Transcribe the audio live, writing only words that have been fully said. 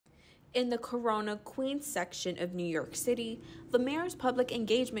In the Corona Queens section of New York City, the mayor's public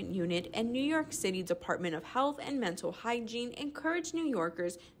engagement unit and New York City Department of Health and Mental Hygiene encourage New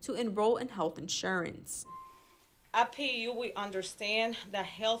Yorkers to enroll in health insurance. At PU, we understand that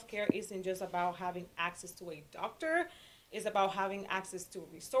healthcare isn't just about having access to a doctor, it's about having access to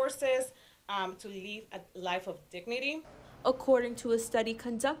resources to live a life of dignity. According to a study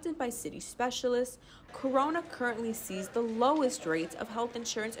conducted by city specialists, Corona currently sees the lowest rates of health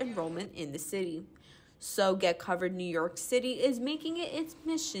insurance enrollment in the city. So Get Covered New York City is making it its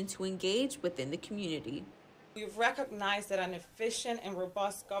mission to engage within the community. We recognize that an efficient and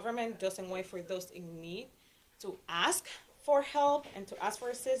robust government doesn't wait for those in need to ask for help and to ask for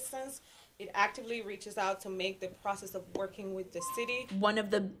assistance. It actively reaches out to make the process of working with the city. One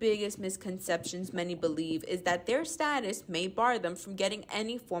of the biggest misconceptions many believe is that their status may bar them from getting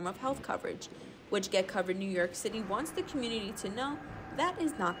any form of health coverage, which Get Covered New York City wants the community to know that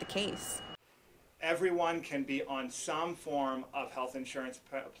is not the case. Everyone can be on some form of health insurance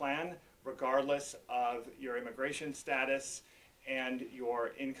plan, regardless of your immigration status and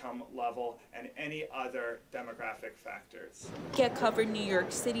your income level and any other demographic factors. Get Covered New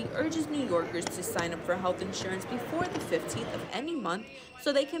York City urges New Yorkers to sign up for health insurance before the 15th of any month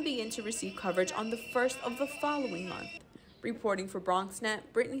so they can begin to receive coverage on the 1st of the following month. Reporting for BronxNet,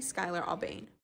 Brittany, Skyler, Aubain.